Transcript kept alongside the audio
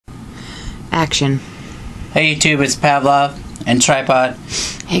Action. Hey YouTube, it's Pavlov and Tripod.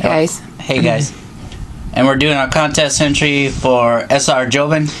 Hey guys. Hey guys. And we're doing a contest entry for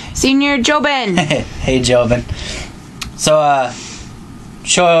SrJoben's. SrJoben's. Hey Joben. So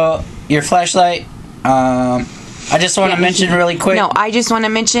show your flashlight. I just want to mention really quick. No, I just want to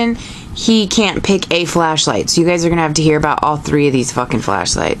mention he can't pick a flashlight. So you guys are going to have to hear about all three of these fucking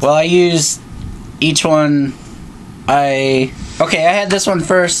flashlights. Well, I used each one. I had this one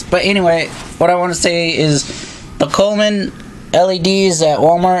first, but anyway, what I want to say is the Coleman LEDs at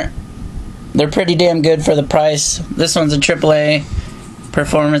Walmart, they're pretty damn good for the price. This one's a AAA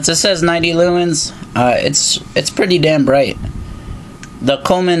performance. It says 90 lumens. It's pretty damn bright. The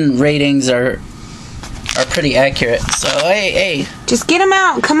Coleman ratings are pretty accurate. So hey, just get them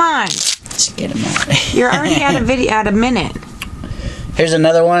out. Come on. Just get them out. You're already at a minute. Here's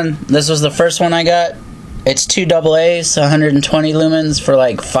another one. This was the first one I got. It's 2 AA's, 120 lumens for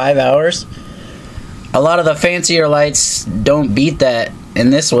like 5 hours. A lot of the fancier lights don't beat that,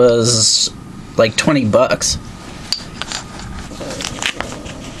 and this was like 20 bucks.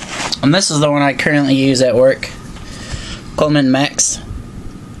 And this is the one I currently use at work. Coleman Max.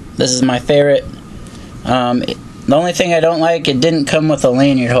 This is my favorite. The only thing I don't like, it didn't come with a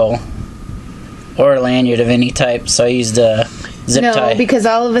lanyard hole. Or a lanyard of any type, so I used a zip tie. No, because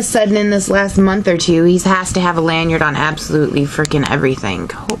all of a sudden in this last month or two, he has to have a lanyard on absolutely freaking everything.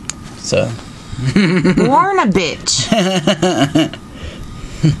 So. Warn a bitch.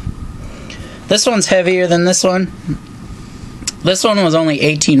 This one's heavier than this one. This one was only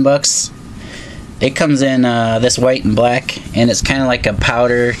 18 bucks. It comes in this white and black, and it's kind of like a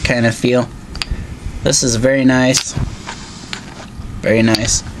powder kind of feel. This is very nice. Very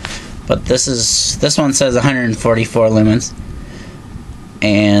nice. But this one says 144 lumens.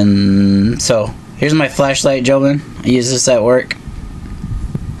 And so here's my flashlight, Joben. I use this at work.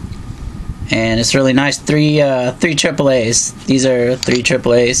 And it's really nice. Three AAA's. These are 3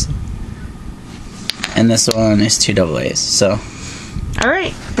 AAA's. And this one is 2 AA's. So.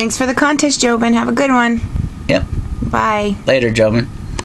 Alright. Thanks for the contest, Joben. Have a good one. Yep. Bye. Later, Joben.